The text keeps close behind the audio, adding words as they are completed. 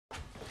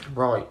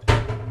Right,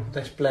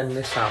 let's blend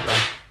this out then.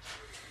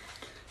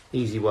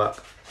 Easy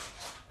work.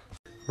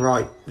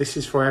 Right, this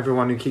is for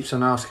everyone who keeps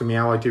on asking me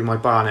how I do my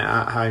barnet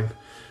at home.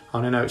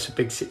 I know it's a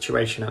big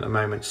situation at the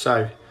moment,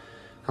 so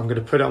I'm going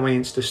to put it on my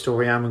Insta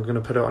story and I'm going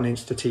to put it on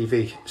Insta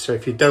TV. So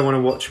if you don't want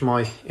to watch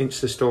my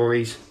Insta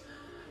stories,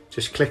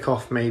 just click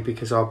off me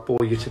because I'll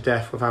bore you to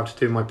death with how to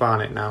do my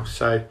barnet now.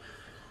 So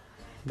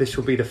this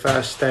will be the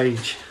first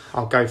stage.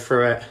 I'll go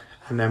through it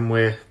and then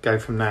we'll go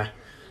from there.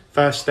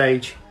 First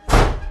stage,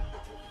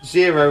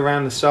 0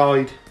 around the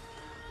side,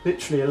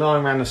 literally a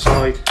line around the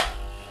side,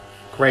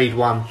 grade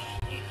 1.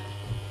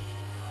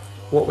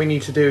 What we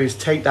need to do is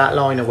take that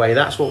line away.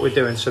 That's what we're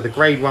doing. So the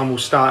grade 1 will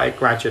start it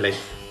gradually.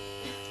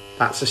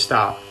 That's a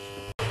start.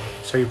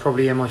 So you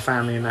probably hear my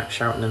family and that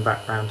shouting in the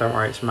background. Don't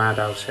worry, it's mad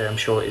house here. I'm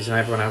sure it is in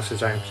everyone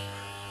else's homes.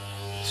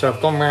 So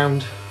I've gone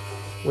round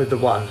with the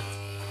 1.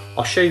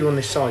 I'll show you on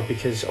this side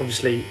because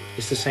obviously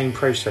it's the same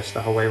process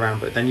the whole way around,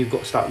 but then you've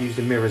got to start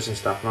using mirrors and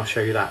stuff, and I'll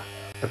show you that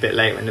a bit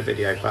later in the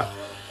video. But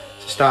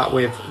to start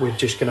with, we're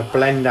just going to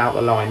blend out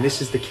the line.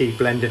 This is the key,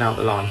 blending out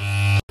the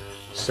line.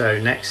 So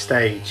next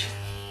stage,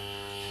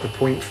 the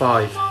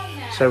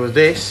 0.5. So with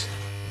this,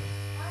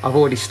 I've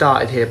already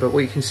started here, but what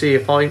you can see,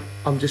 if I'm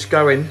just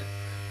going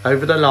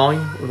over the line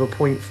with a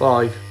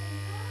 0.5,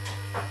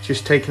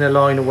 just taking the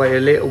line away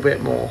a little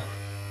bit more.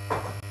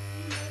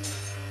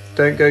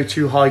 Don't go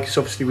too high because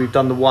obviously we've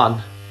done the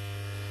 1.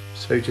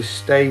 So just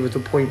stay with the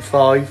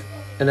 0.5,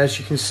 and as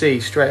you can see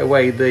straight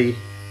away the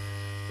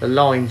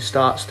line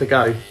starts to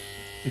go.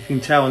 You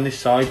can tell on this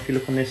side, if you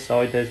look on this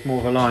side, there's more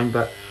of a line,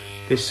 but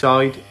this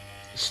side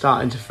is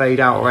starting to fade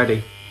out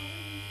already.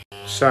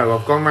 So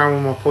I've gone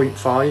round with my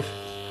 0.5.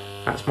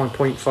 That's my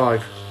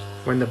 0.5.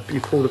 When you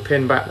pull the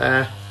pin back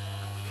there,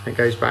 it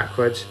goes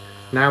backwards.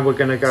 Now we're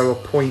going to go a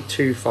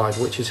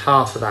 0.25, which is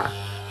half of that.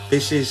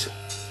 This is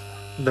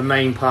the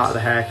main part of the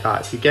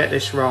haircut. If you get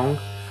this wrong,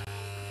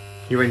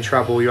 you're in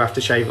trouble. You have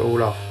to shave it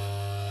all off.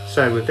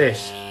 So with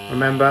this,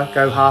 remember,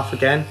 go half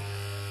again.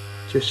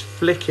 Just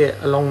flick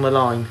it along the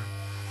line.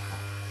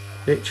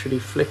 Literally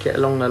flick it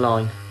along the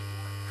line.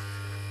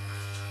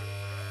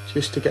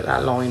 Just to get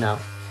that line out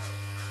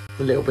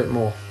a little bit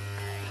more.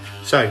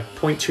 So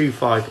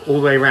 0.25 all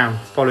the way around.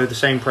 Follow the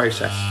same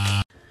process.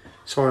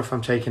 Sorry if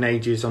I'm taking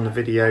ages on the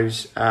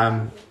videos.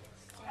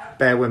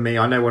 Bear with me.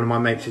 I know one of my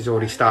mates has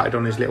already started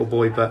on his little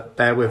boy, but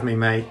bear with me,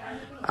 mate.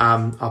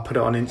 I'll put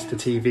it on Insta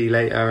TV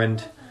later,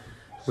 and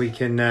we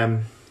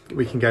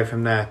can go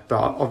from there. But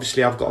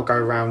obviously, I've got to go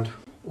around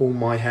all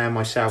my hair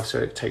myself, so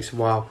it takes a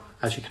while,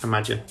 as you can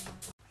imagine.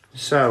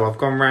 So I've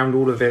gone round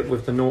all of it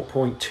with the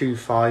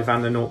 0.25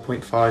 and the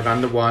 0.5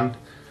 and the 1.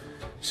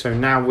 So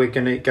now we're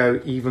going to go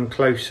even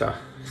closer.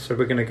 So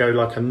we're going to go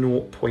like a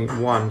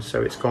 0.1.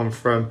 So it's gone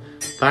from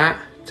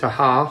that to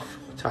half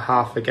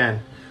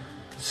again.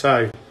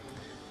 So,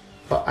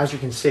 but as you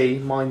can see,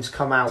 mine's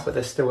come out, but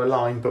there's still a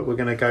line, but we're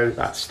going to go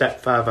that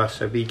step further.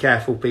 So be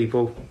careful,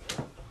 people.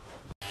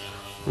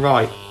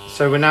 Right,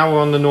 so we're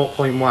on the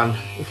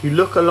 0.1. If you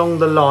look along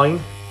the line,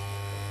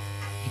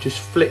 you just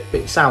flick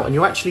bits out, and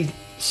you actually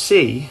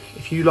see,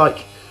 if you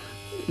like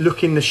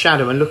look in the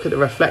shadow and look at the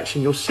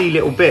reflection, you'll see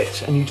little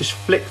bits, and you just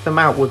flick them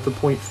out with the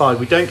 0.5.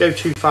 We don't go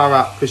too far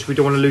up because we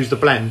don't want to lose the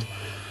blend.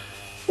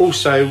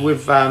 Also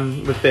with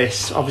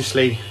this,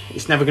 obviously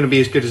it's never going to be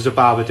as good as a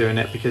barber doing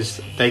it,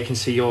 because they can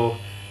see your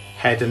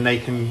head and they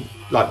can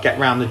like get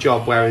around the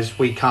job, whereas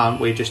we can't.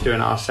 We're just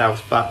doing it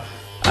ourselves. But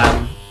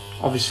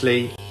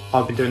obviously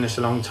I've been doing this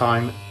a long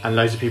time and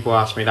loads of people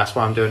ask me, that's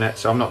why I'm doing it.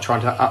 So I'm not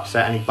trying to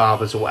upset any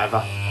barbers or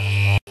whatever.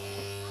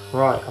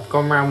 Right, I've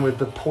gone round with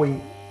the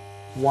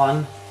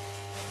 0.1.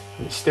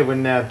 It's still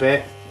in there a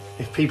bit.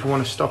 If people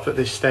want to stop at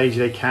this stage,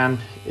 they can.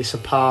 It's a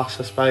pass,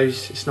 I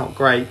suppose. It's not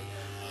great,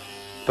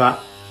 but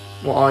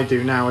what I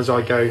do now is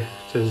I go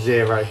to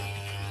 0.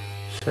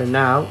 So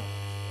now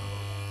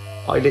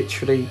I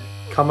literally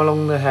come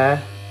along the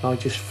hair and I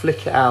just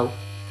flick it out.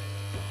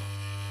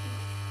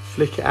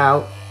 Flick it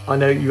out. I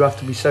know you have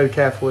to be so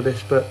careful with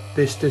this, but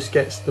this just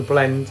gets the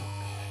blend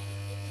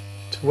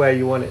to where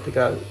you want it to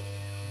go.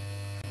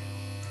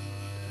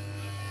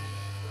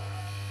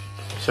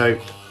 So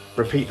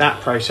repeat that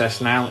process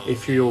now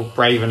if you're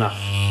brave enough.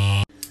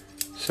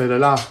 So the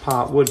last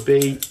part would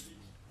be,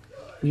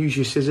 use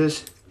your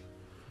scissors.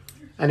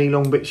 Any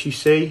long bits you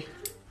see,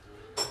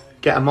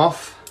 get them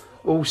off.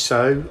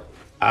 Also,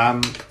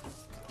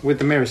 with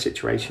the mirror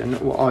situation,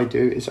 what I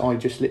do is I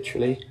just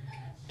literally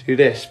do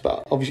this.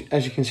 But obviously,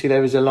 as you can see,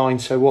 there is a line.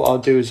 So what I'll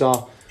do is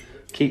I'll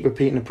keep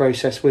repeating the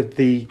process with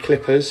the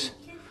clippers,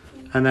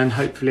 and then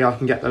hopefully I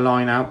can get the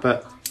line out.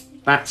 But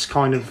that's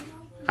kind of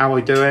how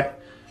I do it.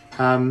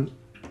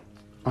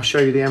 I'll show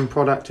you the end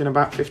product in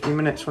about 15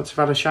 minutes once I've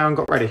had a shower and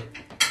got ready.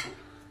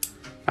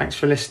 Thanks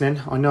for listening.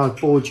 I know I've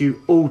bored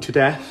you all to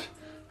death,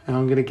 and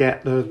I'm going to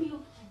get the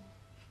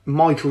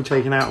mic all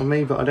taken out of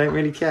me, but I don't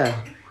really care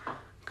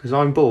because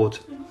I'm bored.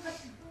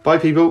 Bye,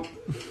 people.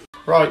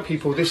 Right,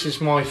 people, this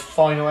is my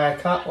final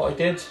haircut, what I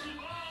did.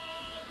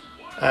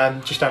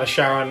 Just had a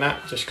shower and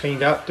that, just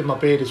cleaned up, did my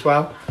beard as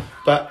well.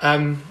 But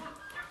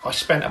I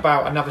spent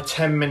about another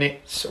 10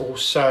 minutes or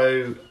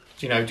so,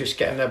 you know, just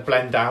getting the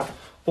blend out.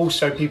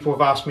 Also, people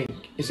have asked me,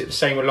 is it the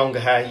same with longer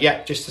hair?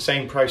 Yep, just the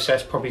same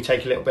process, probably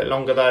take a little bit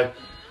longer though.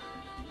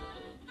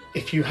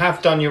 If you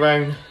have done your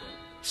own,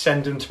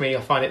 send them to me,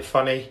 I find it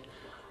funny.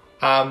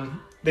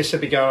 This will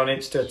be going on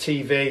Insta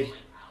TV.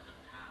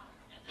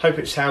 Hope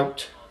it's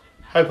helped.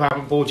 Hope I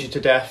haven't bored you to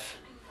death.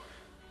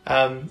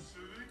 One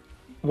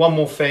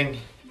more thing,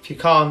 if you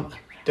can't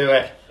do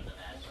it,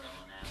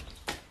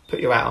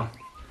 put your hat on.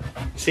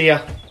 See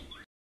ya.